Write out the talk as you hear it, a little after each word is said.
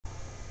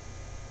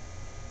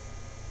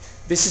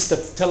This is the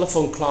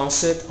telephone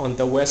closet on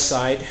the west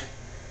side,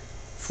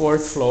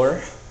 4th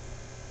floor.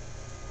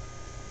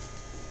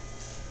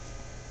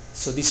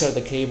 So these are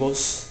the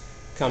cables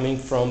coming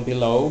from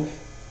below,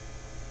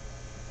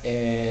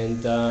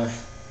 and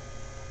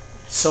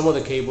some of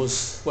the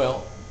cables,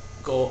 well,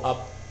 go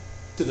up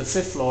to the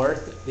 5th floor,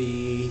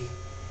 the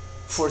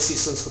Four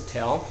Seasons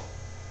Hotel.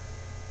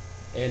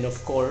 And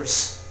of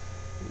course,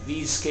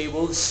 these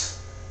cables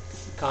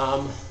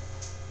come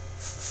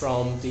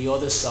from the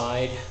other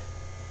side,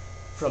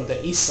 from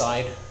the east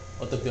side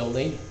of the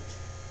building.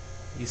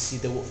 You see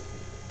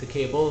the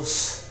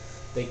cables,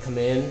 they come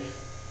in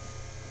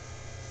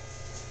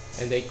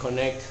and they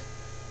connect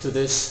to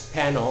this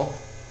panel,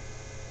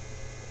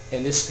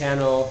 and this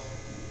panel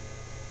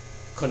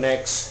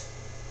connects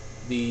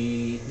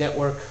the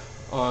network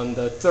on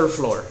the 3rd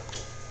floor.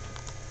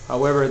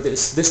 However,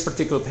 this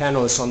particular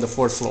panel is on the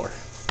 4th floor.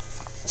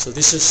 So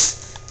this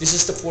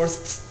is the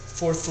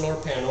fourth floor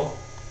panel,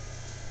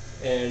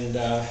 and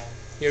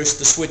here's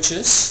the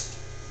switches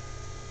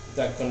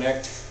that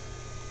connect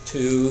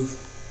to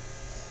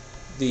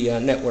the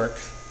network.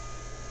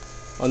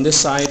 On this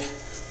side,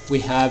 we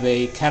have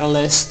a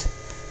Catalyst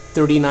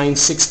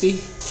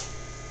 3960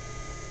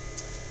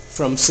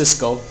 from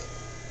Cisco,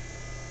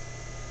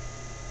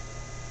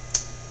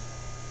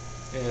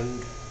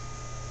 and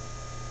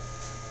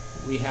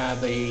we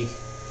have a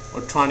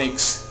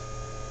Ortronics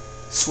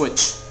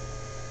switch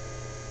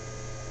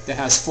that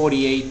has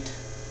 48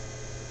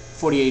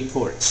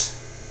 ports.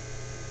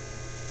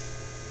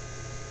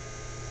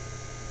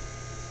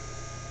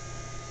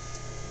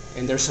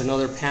 And there's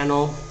another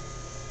panel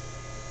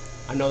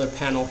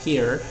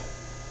here,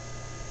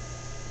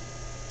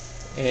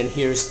 and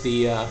here's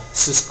the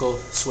Cisco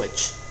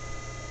switch.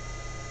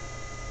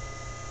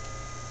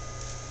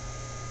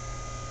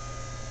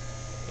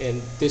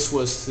 And this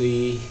was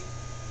the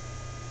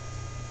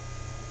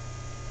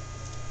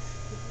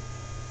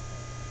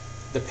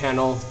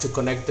panel to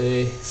connect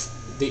the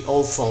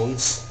old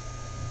phones.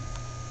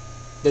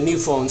 The new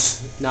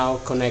phones now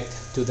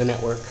connect to the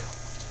network.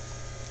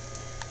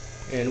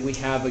 And we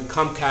have a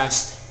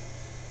Comcast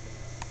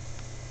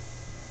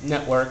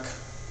network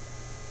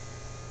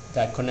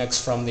that connects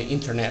from the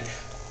internet.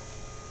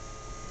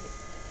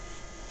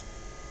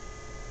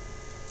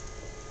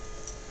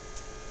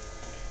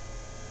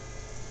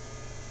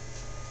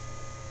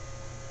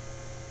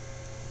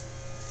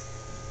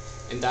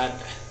 And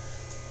that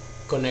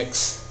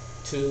connects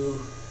to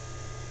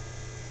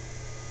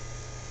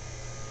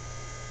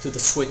the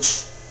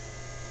switch